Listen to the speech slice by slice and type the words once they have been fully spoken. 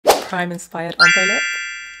Prime inspired ombre lip.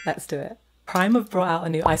 Let's do it. Prime have brought out a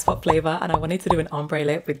new ice pop flavour and I wanted to do an ombre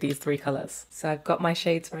lip with these three colours. So I've got my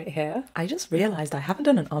shades right here. I just realised I haven't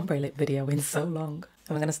done an ombre lip video in so long.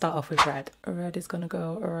 And we're going to start off with red. Red is going to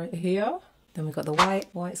go right here. Then we've got the white.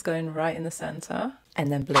 White's going right in the centre. And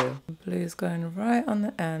then blue. Blue's going right on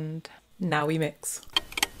the end. Now we mix.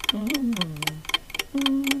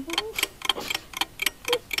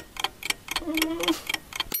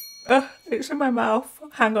 It's in my mouth.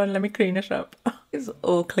 Hang on, let me clean it up. It's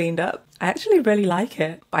all cleaned up. I actually really like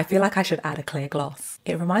it, but I feel like I should add a clear gloss.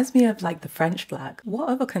 It reminds me of like the French flag. What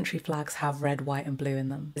other country flags have red, white and blue in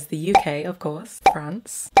them? It's the UK, of course,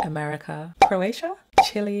 France, America, Croatia,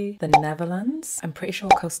 Chile, the Netherlands, I'm pretty sure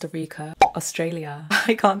Costa Rica, Australia.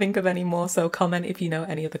 I can't think of any more, so comment if you know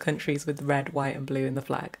any of the countries with red, white and blue in the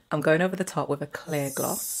flag. I'm going over the top with a clear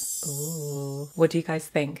gloss. Ooh. What do you guys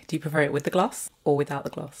think? Do you prefer it with the gloss or without the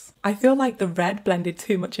gloss? I feel like the red blended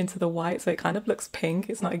too much into the white, so it kind of looks pink.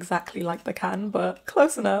 It's not exactly like the can, but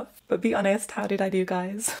close enough. But be honest, how did I do,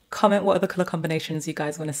 guys? Comment what other colour combinations you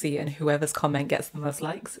guys want to see, and whoever's comment gets the most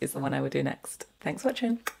likes is the one I would do next. Thanks for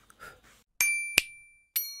watching.